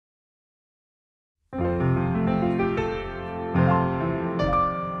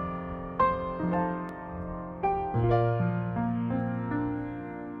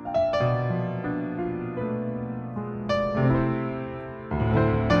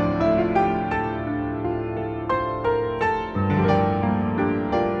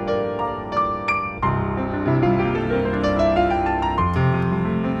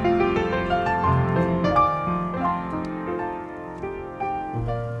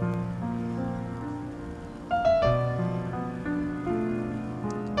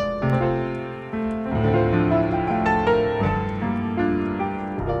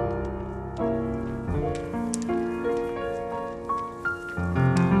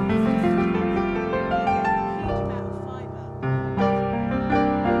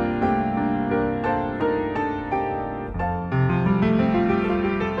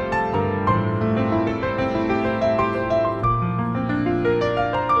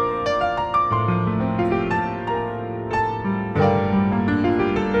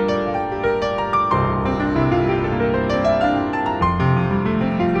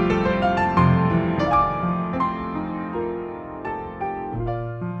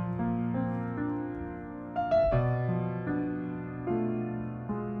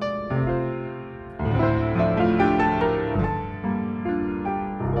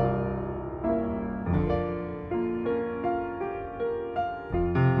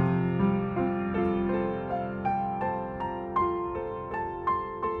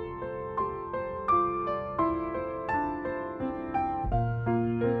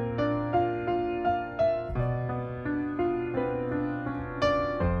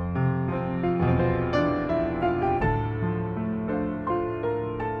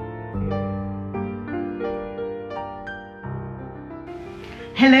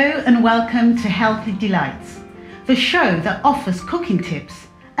Hello and welcome to Healthy Delights, the show that offers cooking tips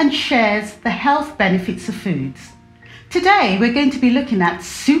and shares the health benefits of foods. Today we're going to be looking at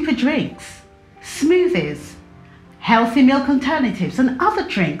super drinks, smoothies, healthy milk alternatives and other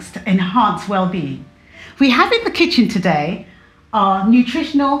drinks to enhance well-being. We have in the kitchen today our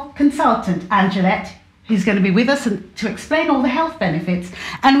nutritional consultant Angelette, who's going to be with us to explain all the health benefits.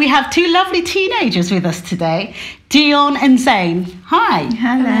 And we have two lovely teenagers with us today, Dion and Zane. Hi.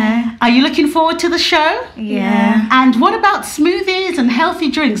 Hello. Are you looking forward to the show? Yeah. And what about smoothies and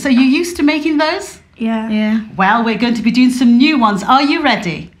healthy drinks? Are you used to making those? Yeah. Well, we're going to be doing some new ones. Are you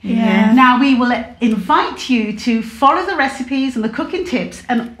ready? Yeah. Now we will invite you to follow the recipes and the cooking tips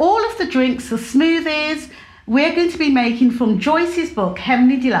and all of the drinks, the smoothies, we're going to be making from Joyce's book,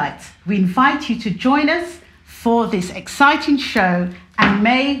 Heavenly Delights. We invite you to join us for this exciting show, and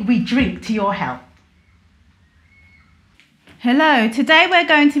may we drink to your health. Hello, today we're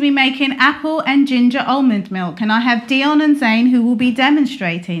going to be making apple and ginger almond milk, and I have Dion and Zane who will be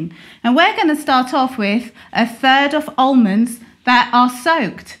demonstrating. And we're going to start off with a third of almonds that are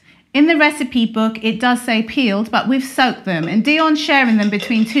soaked. In the recipe book it does say peeled, but we've soaked them, and Dion's sharing them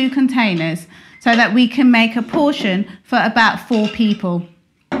between 2 containers so that we can make a portion for about 4 people.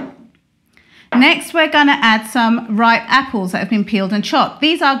 Next, we're going to add some ripe apples that have been peeled and chopped.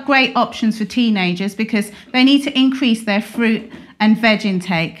 These are great options for teenagers because they need to increase their fruit and veg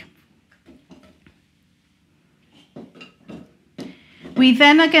intake. We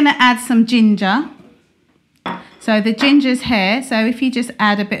then are going to add some ginger. So the ginger's here, so if you just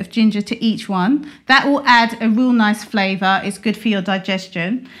add a bit of ginger to each one, that will add a real nice flavour. It's good for your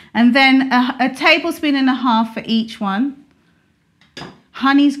digestion. And then a tablespoon and a half for each one.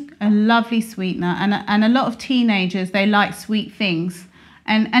 Honey's a lovely sweetener, and a lot of teenagers, they like sweet things.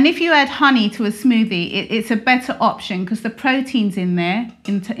 And if you add honey to a smoothie, it's a better option because the protein's in there,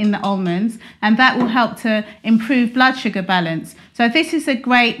 in the almonds, and that will help to improve blood sugar balance. So this is a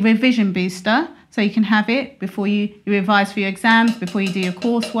great revision booster. So you can have it before you revise for your exams, before you do your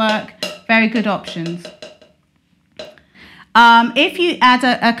coursework. Very good options. If you add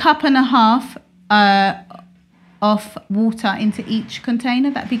a cup and a half of water into each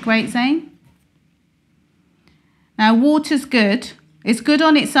container, that'd be great, Zane. Now, water's good. It's good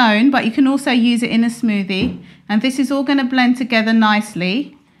on its own, but you can also use it in a smoothie. And this is all going to blend together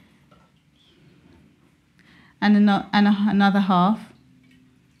nicely. And another half.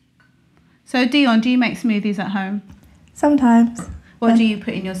 So, Dion, do you make smoothies at home? Sometimes. What do you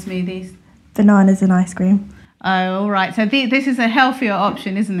put in your smoothies? Bananas and ice cream. Oh, all right. So this is a healthier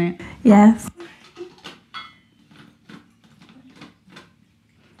option, isn't it? Yes.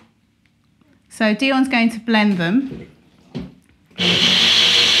 So Dion's going to blend them.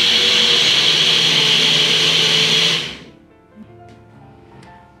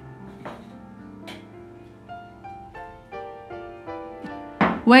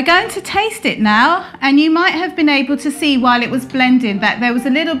 We're going to taste it now, and you might have been able to see while it was blending that there was a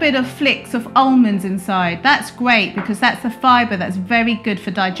little bit of flicks of almonds inside. That's great because that's the fibre that's very good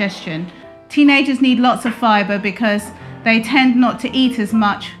for digestion. Teenagers need lots of fibre because they tend not to eat as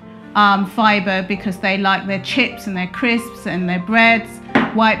much fibre because they like their chips and their crisps and their breads,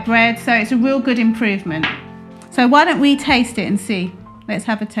 white bread, so it's a real good improvement. So why don't we taste it and see? Let's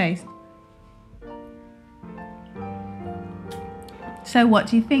have a taste. So what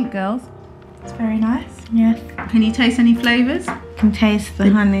do you think, girls? It's very nice. Yes. Can you taste any flavours? Can taste the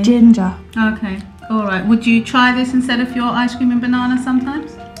honey. Ginger. Okay. All right. Would you try this instead of your ice cream and banana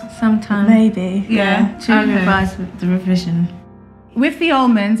sometimes? Sometimes. Maybe. Yeah. To revise with the revision. With the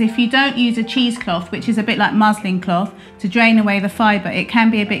almonds, if you don't use a cheesecloth, which is a bit like muslin cloth, to drain away the fibre, it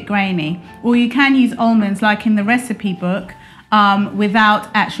can be a bit grainy. Or you can use almonds like in the recipe book without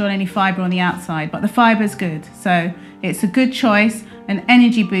actually any fibre on the outside. But the fibre's good. So it's a good choice, an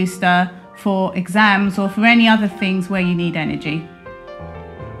energy booster for exams or for any other things where you need energy.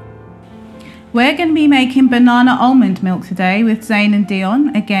 We're going to be making banana almond milk today with Zane and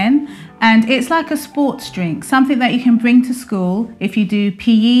Dion again, and it's like a sports drink, something that you can bring to school if you do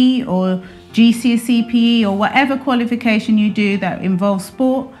PE or GCSE PE or whatever qualification you do that involves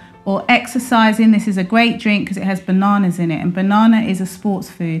sport or exercising. This is a great drink because it has bananas in it, and banana is a sports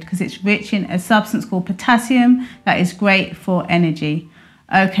food because it's rich in a substance called potassium that is great for energy.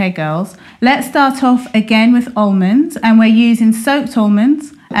 Okay, girls, let's start off again with almonds, and we're using soaked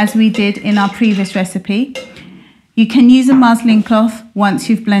almonds as we did in our previous recipe. You can use a muslin cloth once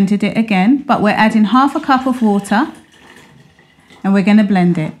you've blended it again, but we're adding half a cup of water and we're going to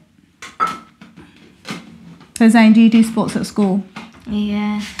blend it. So Zane, do you do sports at school?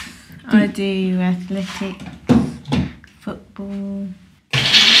 Yes, I do athletics, football.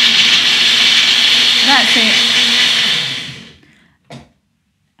 That's it.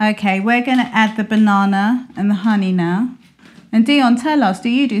 Okay, we're going to add the banana and the honey now. And Dion, tell us, do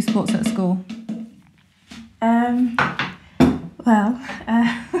you do sports at school? Well,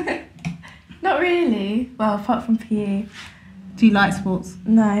 not really. Well, apart from PE. Do you like sports?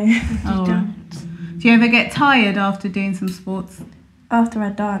 No. Oh, right. Do you ever get tired after doing some sports? After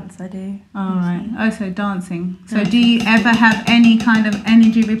I dance, I do. Oh, right. Oh, so dancing. So do you ever have any kind of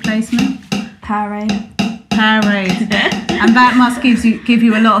energy replacement? Powerade. Powerade. And that must give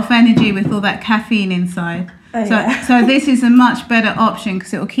you a lot of energy with all that caffeine inside. Oh, yeah. So this is a much better option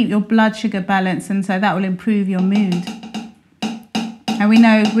because it will keep your blood sugar balanced, and so that will improve your mood. And we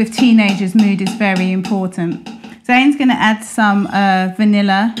know with teenagers, mood is very important. Zane's going to add some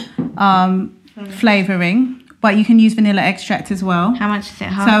vanilla flavouring. But you can use vanilla extract as well. How much is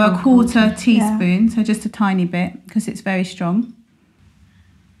it? So a quarter teaspoon, so just a tiny bit because it's very strong.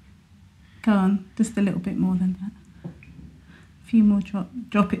 Go on, just a little bit more than that. A few more,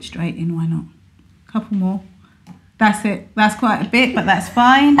 drop it straight in, why not? A couple more. That's it, that's quite a bit, but that's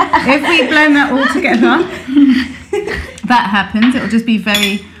fine. If we blend that all together, that happens. It'll just be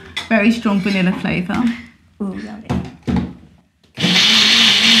very, very strong vanilla flavour. Ooh, yummy.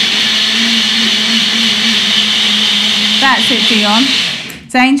 That's it, Dion.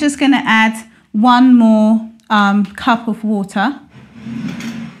 Zane's just going to add one more cup of water.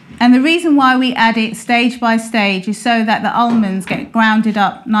 And the reason why we add it stage by stage is so that the almonds get grounded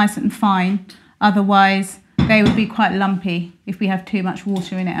up nice and fine. Otherwise, they would be quite lumpy if we have too much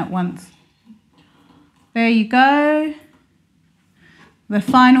water in it at once. There you go. The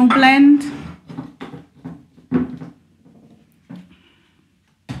final blend.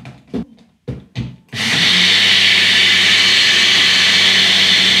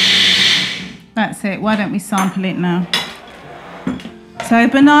 That's it. Why don't we sample it now? So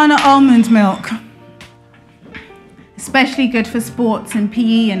banana almond milk, especially good for sports and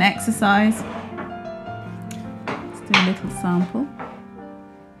PE and exercise. Let's do a little sample.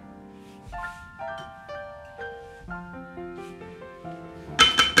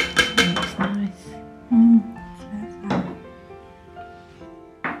 Looks nice.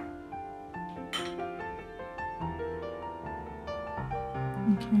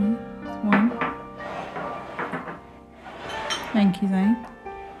 Okay, that's one. Thank you, Zane.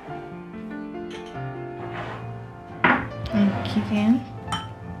 Thank you, Dan.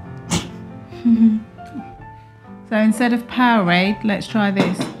 So instead of Powerade, let's try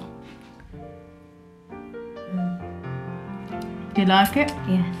this. Do you like it?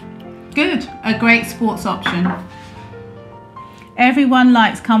 Yes. Good. A great sports option. Everyone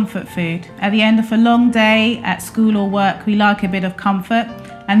likes comfort food. At the end of a long day at school or work, we like a bit of comfort.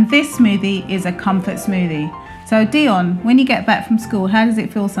 And this smoothie is a comfort smoothie. So Dion, when you get back from school, how does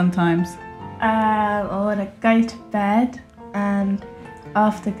it feel sometimes? I want to go to bed, and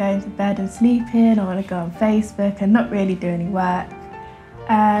after going to bed and sleeping, I want to go on Facebook and not really do any work.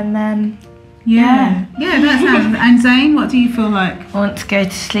 And then, Yeah, that sounds. And Zane, what do you feel like? I want to go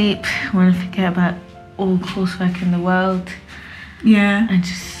to sleep. I want to forget about all coursework in the world. Yeah.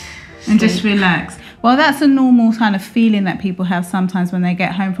 And just relax. Well, that's a normal kind of feeling that people have sometimes when they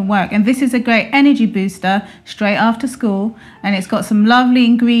get home from work. And this is a great energy booster straight after school. And it's got some lovely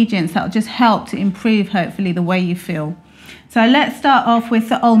ingredients that will just help to improve, hopefully, the way you feel. So let's start off with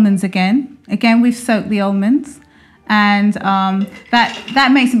the almonds again. Again, we've soaked the almonds. And that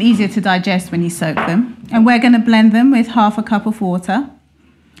makes them easier to digest when you soak them. And we're going to blend them with half a cup of water.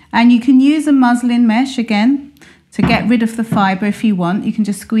 And you can use a muslin mesh again to get rid of the fibre if you want. You can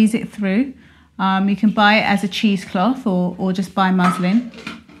just squeeze it through. You can buy it as a cheesecloth or just buy muslin.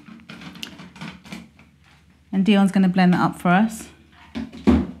 And Dion's going to blend that up for us.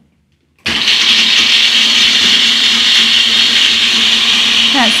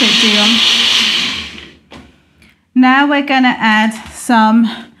 That's it, Dion. Now we're going to add some,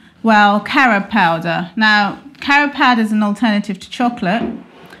 carob powder. Now, carob powder is an alternative to chocolate,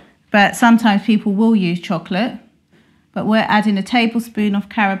 but sometimes people will use chocolate. But we're adding a tablespoon of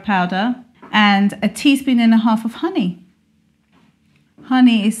carob powder and a teaspoon and a half of honey.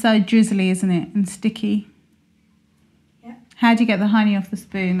 Honey is so drizzly, isn't it, and sticky. Yeah. How do you get the honey off the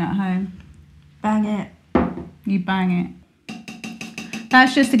spoon at home? bang it. You bang it.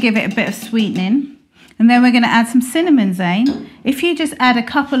 That's just to give it a bit of sweetening. And then we're going to add some cinnamon, Zane. If you just add a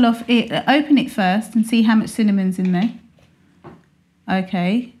couple of it, open it first and see how much cinnamon's in there.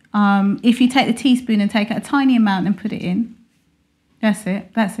 Okay. If you take the teaspoon and take a tiny amount and put it in. That's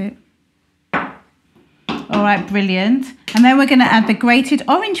it. That's it. All right, brilliant. And then we're going to add the grated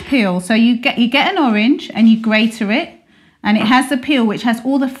orange peel. So you get an orange and you grate it, And it has the peel, which has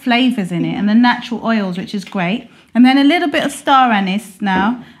all the flavours in it, and the natural oils, which is great. And then a little bit of star anise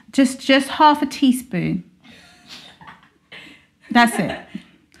now, just half a teaspoon. That's it.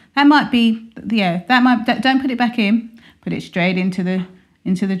 That might be, yeah, don't put it back in. Put it straight into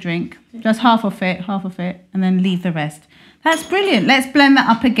the drink. Just half of it, and then leave the rest. That's brilliant. Let's blend that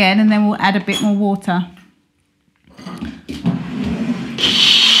up again, and then we'll add a bit more water.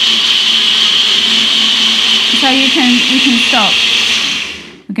 So you can stop.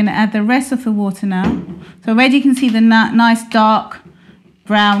 We're going to add the rest of the water now. So already you can see the nice dark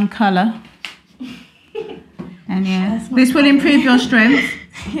brown colour. And yeah, this will improve your strength.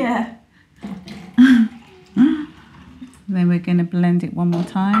 Yeah. Then we're going to blend it one more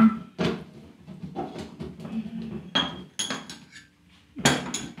time.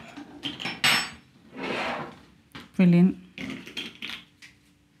 Brilliant.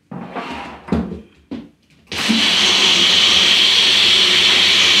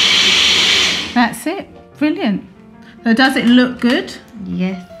 That's it. Brilliant. So does it look good?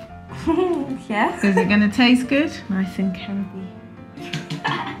 Yes. Yes. Is it going to taste good? Nice and caramely.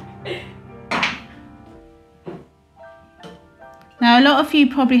 Now, a lot of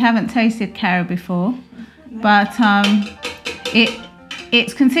you probably haven't tasted carob before, but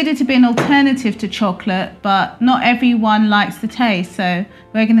it's considered to be an alternative to chocolate, but not everyone likes the taste. So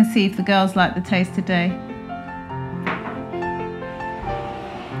we're going to see if the girls like the taste today.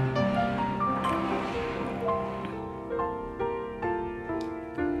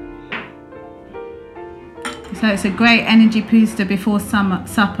 So it's a great energy booster before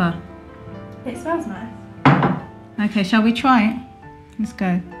supper. It smells nice. Okay, shall we try it? Let's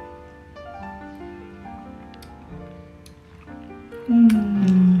go.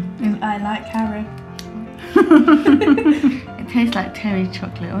 I like carob. It tastes like cherry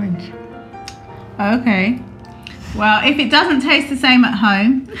chocolate orange. Okay. Well, if it doesn't taste the same at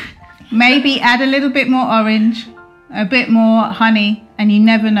home, maybe add a little bit more orange, a bit more honey, and you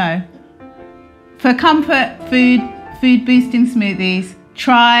never know. For comfort food boosting smoothies,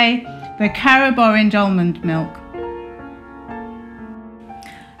 try the carob orange almond milk.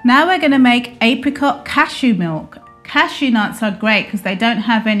 Now we're going to make apricot cashew milk. Cashew nuts are great because they don't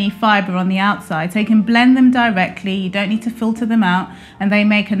have any fibre on the outside, so you can blend them directly. You don't need to filter them out, and they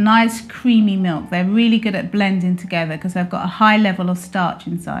make a nice creamy milk. They're really good at blending together because they've got a high level of starch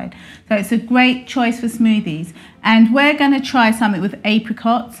inside. So it's a great choice for smoothies. And we're going to try something with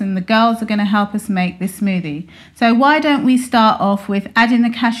apricots, and the girls are going to help us make this smoothie. So why don't we start off with adding the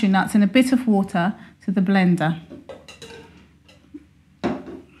cashew nuts and a bit of water to the blender.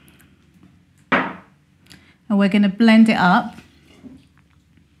 And we're going to blend it up.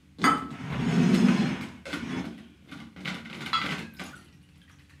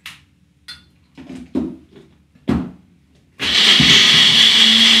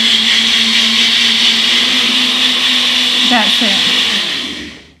 That's it.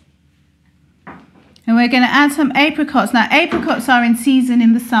 And we're going to add some apricots. Now, apricots are in season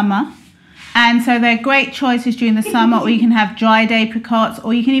in the summer, and so they're great choices during the summer, or you can have dried apricots,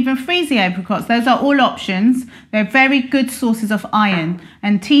 or you can even freeze the apricots. Those are all options. They're very good sources of iron,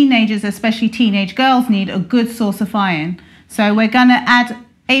 and teenagers, especially teenage girls, need a good source of iron. So we're going to add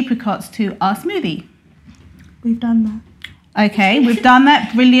apricots to our smoothie. We've done that. Okay, we've done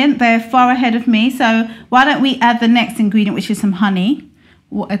that. Brilliant. They're far ahead of me. So why don't we add the next ingredient, which is some honey,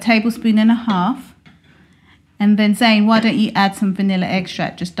 a tablespoon and a half. And then Zane, why don't you add some vanilla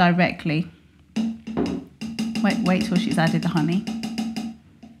extract just directly? Wait till she's added the honey.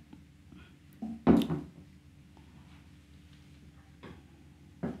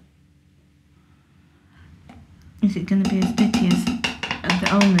 Is it going to be as bitty as the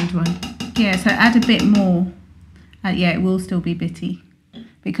almond one? Yeah, so add a bit more. Yeah, it will still be bitty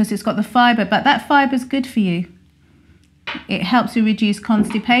because it's got the fibre, but that fibre is good for you. It helps you reduce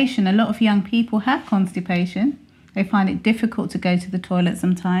constipation. A lot of young people have constipation. They find it difficult to go to the toilet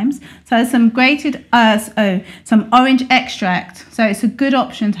sometimes. So some grated, some orange extract. So it's a good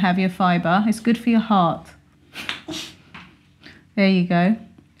option to have your fibre. It's good for your heart. There you go.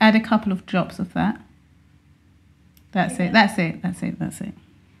 Add a couple of drops of that. That's it, that's it, that's it, that's it.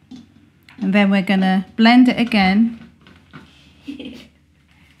 And then we're going to blend it again.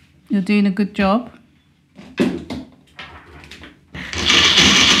 You're doing a good job.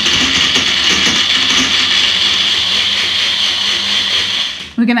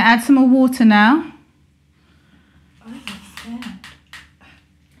 We're going to add some more water now.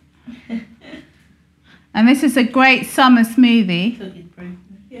 And this is a great summer smoothie.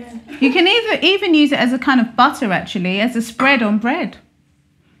 Yeah. You can even use it as a kind of butter, actually, as a spread on bread,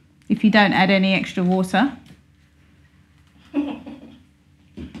 if you don't add any extra water.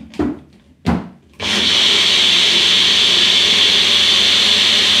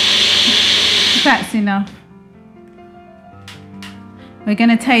 That's enough. We're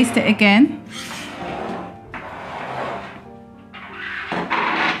going to taste it again.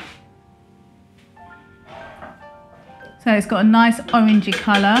 So it's got a nice orangey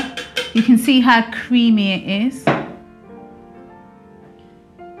colour. You can see how creamy it is.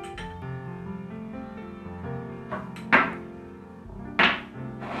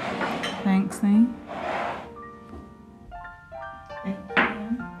 Thanks, Zane.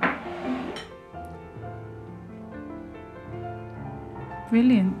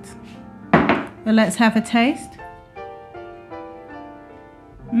 Brilliant. Well, let's have a taste.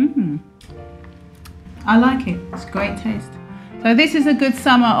 I like it. It's a great taste. So this is a good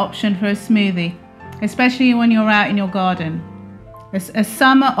summer option for a smoothie, especially when you're out in your garden. It's a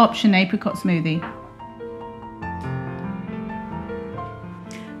summer option apricot smoothie.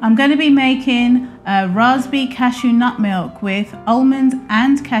 I'm going to be making a raspberry cashew nut milk with almonds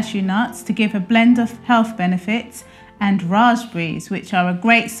and cashew nuts to give a blend of health benefits, and raspberries, which are a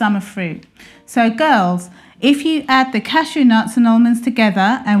great summer fruit. So girls, if you add the cashew nuts and almonds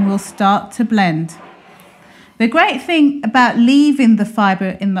together, and we'll start to blend. The great thing about leaving the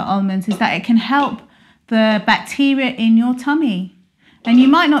fibre in the almonds is that it can help the bacteria in your tummy. And you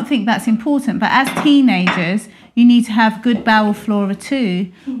might not think that's important, but as teenagers, you need to have good bowel flora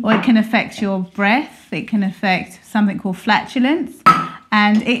too, or it can affect your breath, it can affect something called flatulence,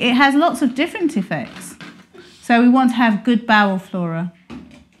 and it has lots of different effects. So we want to have good bowel flora.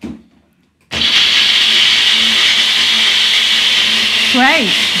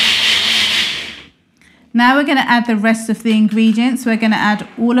 Great. Now we're going to add the rest of the ingredients. We're going to add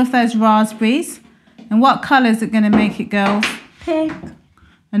all of those raspberries. And what colour is it going to make it, girls? Pink.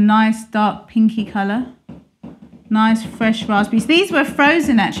 A nice dark pinky colour. Nice fresh raspberries. These were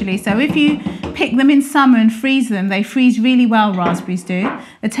frozen actually, so if you pick them in summer and freeze them, they freeze really well, raspberries do.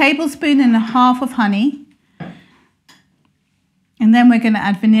 A tablespoon and a half of honey. And then we're going to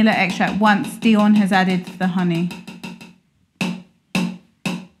add vanilla extract once Dion has added the honey.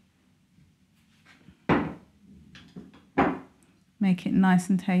 Make it nice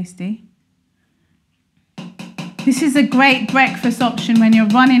and tasty. This is a great breakfast option when you're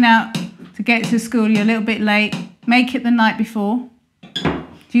running out to get to school, you're a little bit late. Make it the night before. Are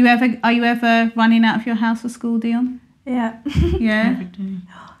you ever running out of your house for school, Dion? Yeah. Yeah? Every day.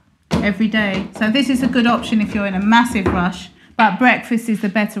 Every day. So this is a good option if you're in a massive rush, but breakfast is the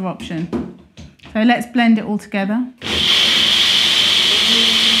better option. So let's blend it all together.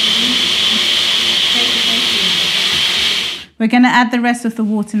 We're going to add the rest of the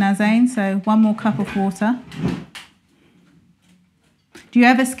water now, Zane, so 1 more cup of water. Do you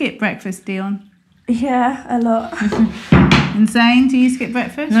ever skip breakfast, Dion? Yeah, a lot. And Zane, do you skip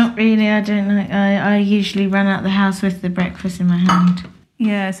breakfast? Not really, I don't know. I usually run out the house with the breakfast in my hand.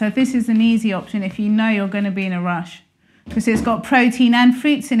 Yeah, so this is an easy option if you know you're going to be in a rush. Because it's got protein and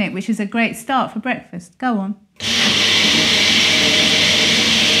fruits in it, which is a great start for breakfast. Go on.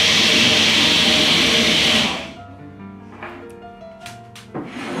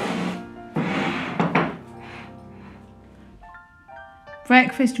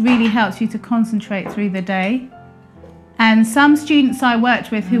 Breakfast really helps you to concentrate through the day. And some students I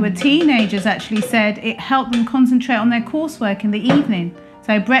worked with who were teenagers actually said it helped them concentrate on their coursework in the evening.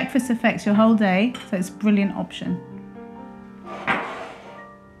 So breakfast affects your whole day, so it's a brilliant option.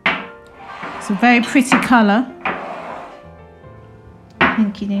 It's a very pretty colour.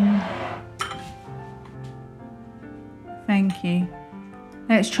 Thank you, Dion. Thank you.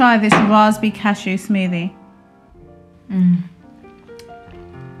 Let's try this raspberry cashew smoothie.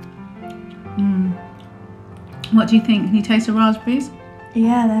 What do you think? Can you taste the raspberries?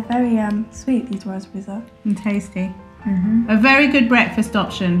 Yeah, they're very sweet, these raspberries are. And tasty. A very good breakfast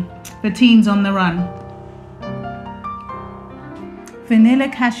option for teens on the run. Vanilla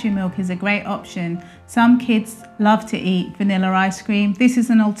cashew milk is a great option. Some kids love to eat vanilla ice cream. This is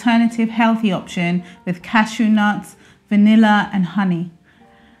an alternative healthy option with cashew nuts, vanilla and honey.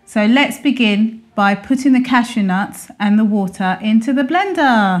 So let's begin by putting the cashew nuts and the water into the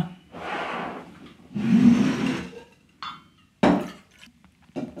blender.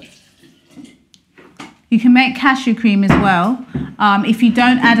 You can make cashew cream as well. If you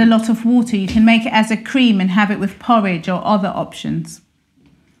don't add a lot of water, you can make it as a cream and have it with porridge or other options.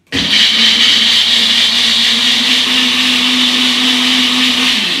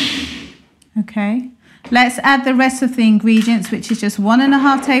 Okay, let's add the rest of the ingredients, which is just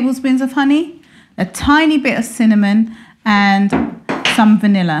 1.5 tablespoons of honey, a tiny bit of cinnamon and some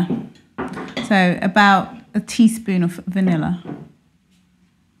vanilla. So about a teaspoon of vanilla.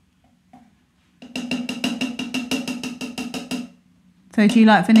 So do you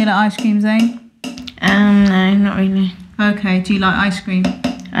like vanilla ice cream, Zane? No, not really. Okay, do you like ice cream?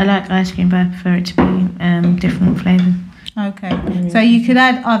 I like ice cream, but I prefer it to be different flavours. Okay, so you could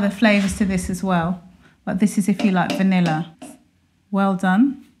add other flavours to this as well, but this is if you like vanilla. Well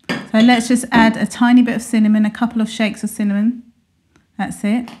done. So let's just add a tiny bit of cinnamon, a couple of shakes of cinnamon. That's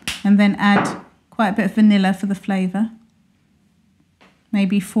it. And then add quite a bit of vanilla for the flavour.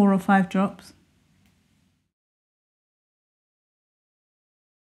 Maybe 4 or 5 drops.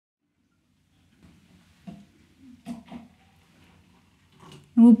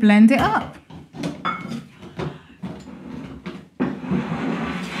 And we'll blend it up.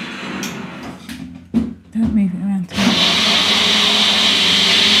 Don't move it around too much.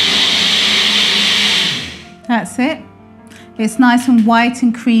 That's it. It's nice and white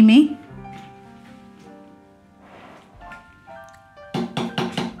and creamy.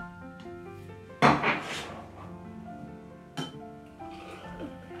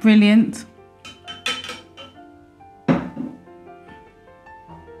 Brilliant.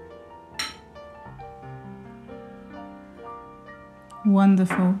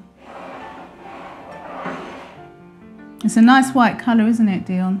 Wonderful. It's a nice white colour, isn't it,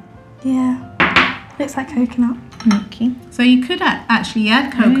 Dion? Yeah. Looks like coconut. Okay. So you could actually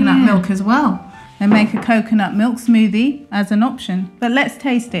add coconut milk as well and make a coconut milk smoothie as an option. But let's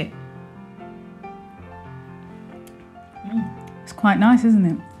taste it. It's quite nice, isn't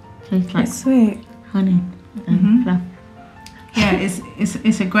it? Tastes like It's sweet. honey and fluff. Yeah,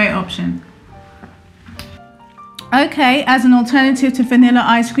 it's a great option. Okay, as an alternative to vanilla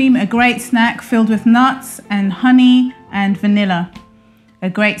ice cream, a great snack filled with nuts and honey and vanilla. A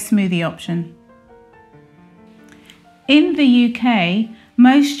great smoothie option. In the UK,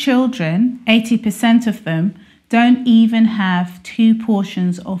 most children, 80% of them, don't even have 2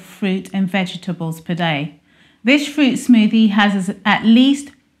 portions of fruit and vegetables per day. This fruit smoothie has at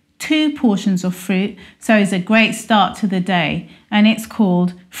least 2 portions of fruit, so it's a great start to the day, and it's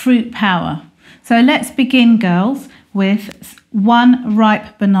called Fruit Power. So let's begin, girls, with 1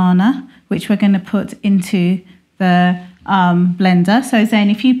 ripe banana, which we're going to put into the blender. So Zane,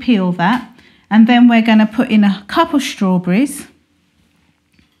 if you peel that, and then we're going to put in a cup of strawberries.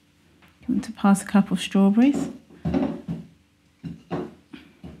 You want to pass a cup of strawberries?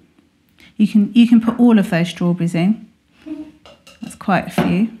 You can put all of those strawberries in. That's quite a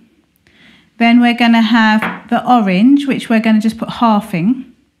few. Then we're going to have the orange, which we're going to just put half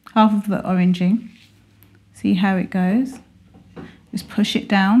of the orange in. See how it goes. Just push it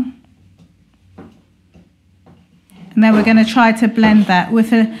down. And then we're going to try to blend that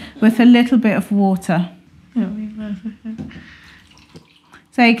with a little bit of water.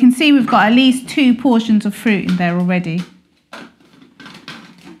 So you can see we've got at least 2 portions of fruit in there already.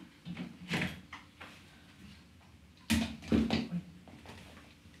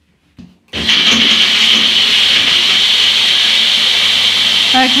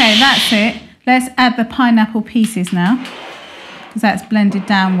 Okay, that's it. Let's add the pineapple pieces now, because that's blended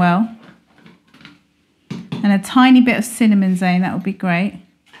down well. And a tiny bit of cinnamon, Zane, that would be great.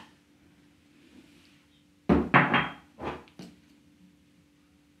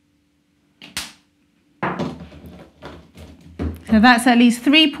 So that's at least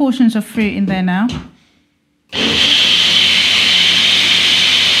 3 portions of fruit in there now.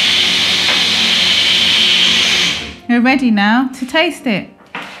 You're ready now to taste it.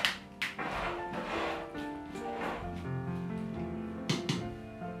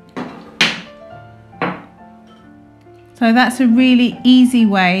 So that's a really easy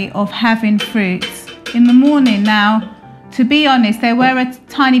way of having fruits in the morning. Now, to be honest, there were a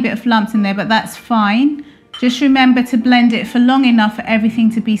tiny bit of lumps in there, but that's fine. Just remember to blend it for long enough for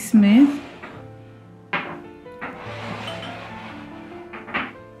everything to be smooth.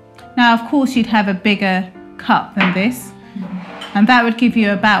 Now, of course, you'd have a bigger cup than this, and that would give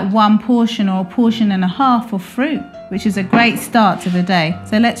you about 1 portion or 1.5 portions of fruit, which is a great start to the day.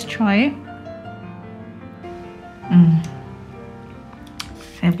 So let's try it.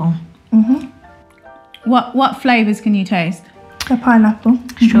 Fibble. What flavours can you taste? The pineapple.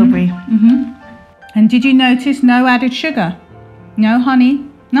 Strawberry. And did you notice no added sugar? No honey?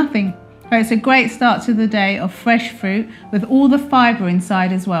 Nothing. So it's a great start to the day of fresh fruit with all the fibre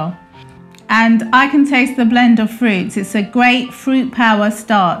inside as well. And I can taste the blend of fruits. It's a great fruit power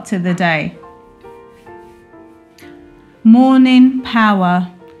start to the day. Morning power.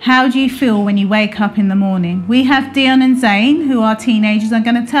 How do you feel when you wake up in the morning? We have Dion and Zane, who are teenagers, are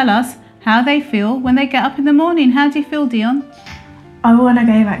going to tell us how they feel when they get up in the morning. How do you feel, Dion? I want to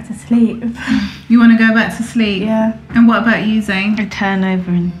go back to sleep. You want to go back to sleep? Yeah. And what about you, Zane? I turn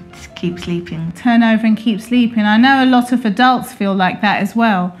over and keep sleeping. Turn over and keep sleeping. I know a lot of adults feel like that as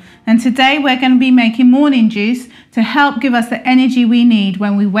well. And today we're going to be making morning juice to help give us the energy we need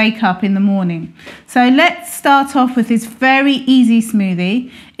when we wake up in the morning. So let's start off with this very easy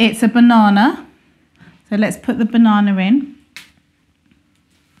smoothie. It's a banana. So let's put the banana in.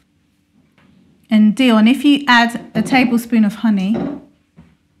 And Dion, if you add a tablespoon of honey.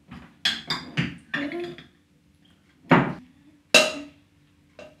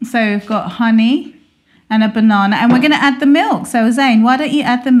 So we've got honey and a banana, and we're going to add the milk. So Zane, why don't you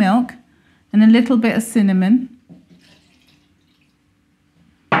add the milk and a little bit of cinnamon.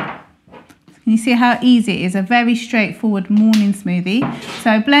 Can you see how easy it is? A very straightforward morning smoothie.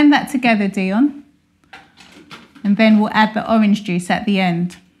 So blend that together, Dion. And then we'll add the orange juice at the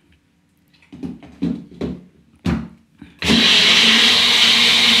end.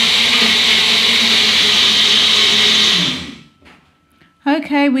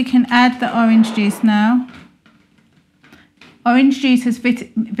 Okay, we can add the orange juice now. Orange juice has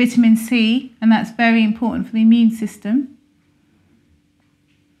vitamin C, and that's very important for the immune system.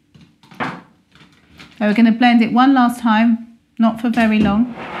 So we're going to blend it one last time, not for very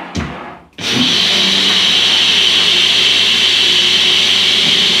long.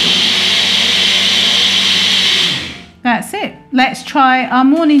 That's it. Let's try our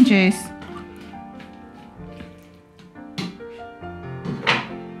morning juice.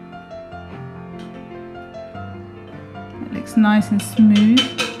 It looks nice and smooth.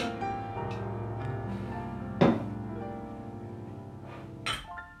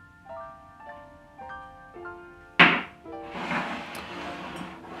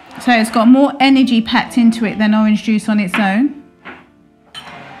 So it's got more energy packed into it than orange juice on its own.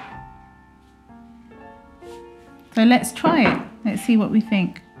 So let's try it. Let's see what we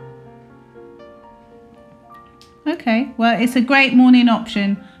think. Okay, well, it's a great morning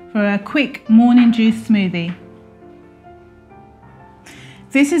option for a quick morning juice smoothie.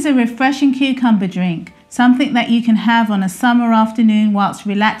 This is a refreshing cucumber drink, something that you can have on a summer afternoon whilst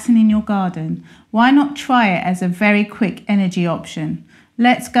relaxing in your garden. Why not try it as a very quick energy option?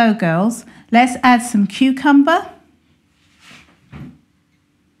 Let's go, girls. Let's add some cucumber.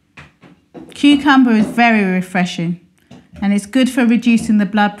 Cucumber is very refreshing, and it's good for reducing the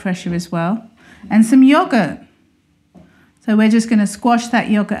blood pressure as well. And some yogurt. So we're just going to squash that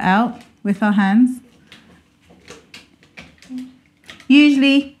yogurt out with our hands.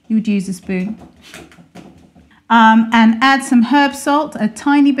 Usually you would use a spoon. And add some herb salt, a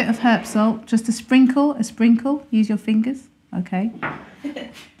tiny bit of herb salt, just a sprinkle, use your fingers, okay.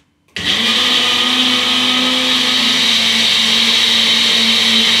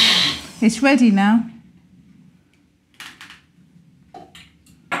 It's ready now.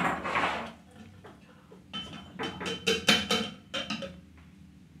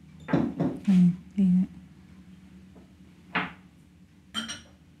 Leave it.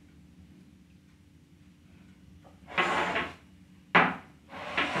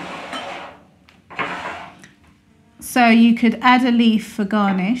 So you could add a leaf for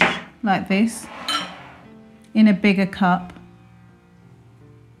garnish, like this, in a bigger cup.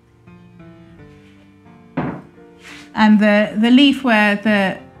 And the leaf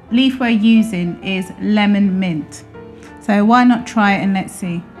we're using is lemon mint. So why not try it and let's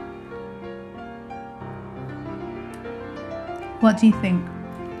see. What do you think?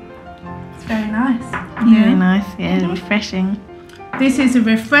 It's very nice. Very nice, yeah, refreshing. This is a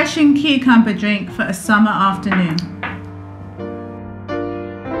refreshing cucumber drink for a summer afternoon.